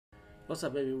What's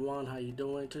up, everyone? How you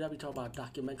doing? Today we talk about a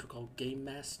documentary called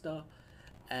GameMaster,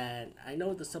 and I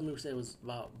know that some people say it was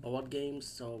about board games.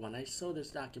 So when I saw this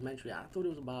documentary, I thought it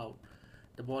was about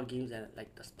the board games that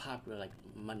that's popular, like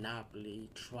Monopoly,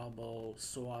 Trouble,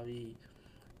 Sorry,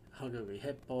 Hungry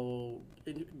Hippo,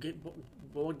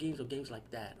 board games or games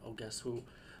like that. Or Guess Who?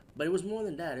 But it was more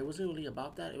than that. It wasn't really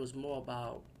about that. It was more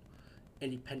about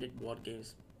independent board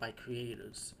games by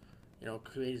creators.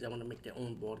 Creators that want to make their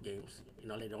own board games.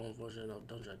 Like their own version of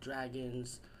Dungeons and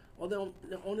Dragons, or their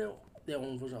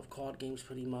own version of card games,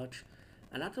 pretty much.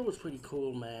 And I thought it was pretty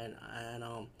cool, man. And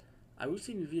I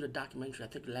recently reviewed a documentary I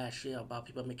think last year about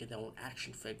people making their own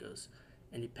action figures,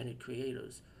 independent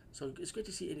creators. So it's great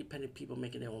to see independent people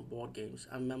making their own board games.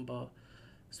 I remember,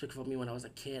 speaking for me, when I was a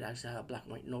kid, I actually had a black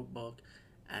and white notebook,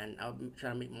 and I would try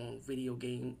to make my own video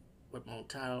game with my own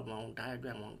title, my own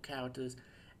diagram, my own characters.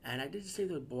 And I did the same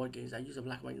thing with board games. I use a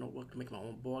black and white notebook to make my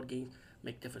own board games,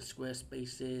 make different square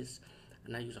spaces,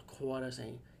 and I use a quarter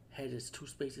saying head is two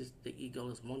spaces, the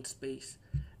eagle is one space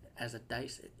as a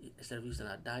dice instead of using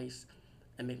a dice,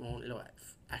 and make my own little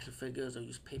action figures or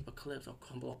use paper clips or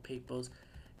crumble up papers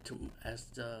to as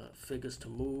the figures to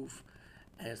move.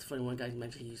 And it's funny, one guy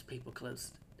mentioned he used paper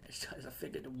clips as a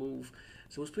figure to move.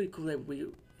 So it's pretty cool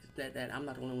that I'm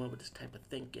not the only one with this type of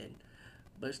thinking.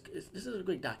 But this is a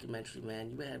great documentary,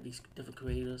 man. You have these different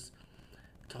creators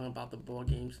talking about the board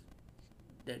games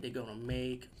that they're gonna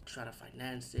make, trying to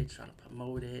finance it, trying to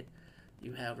promote it.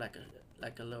 You have like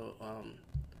a little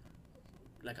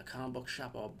like a comic book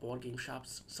shop or a board game shop,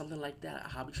 something like that, a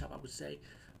hobby shop, I would say,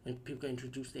 when people can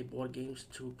introduce their board games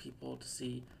to people to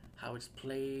see how it's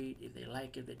played, if they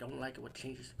like it, if they don't like it, what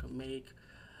changes it could make.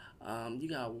 You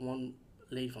got one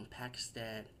lady from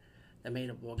Pakistan that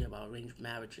made a board game about arranged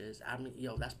marriages. I mean,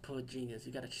 yo, that's pure genius.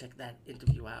 You gotta check that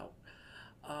interview out.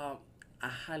 Um, I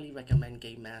highly recommend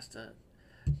Game Master.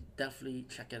 Definitely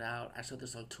check it out. I saw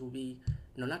this on Tubi.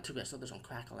 No, not Tubi. I saw this on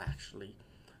Crackle actually.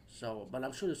 So, but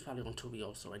I'm sure it's probably on Tubi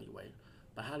also anyway.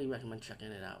 But highly recommend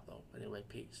checking it out though. Anyway,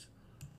 peace.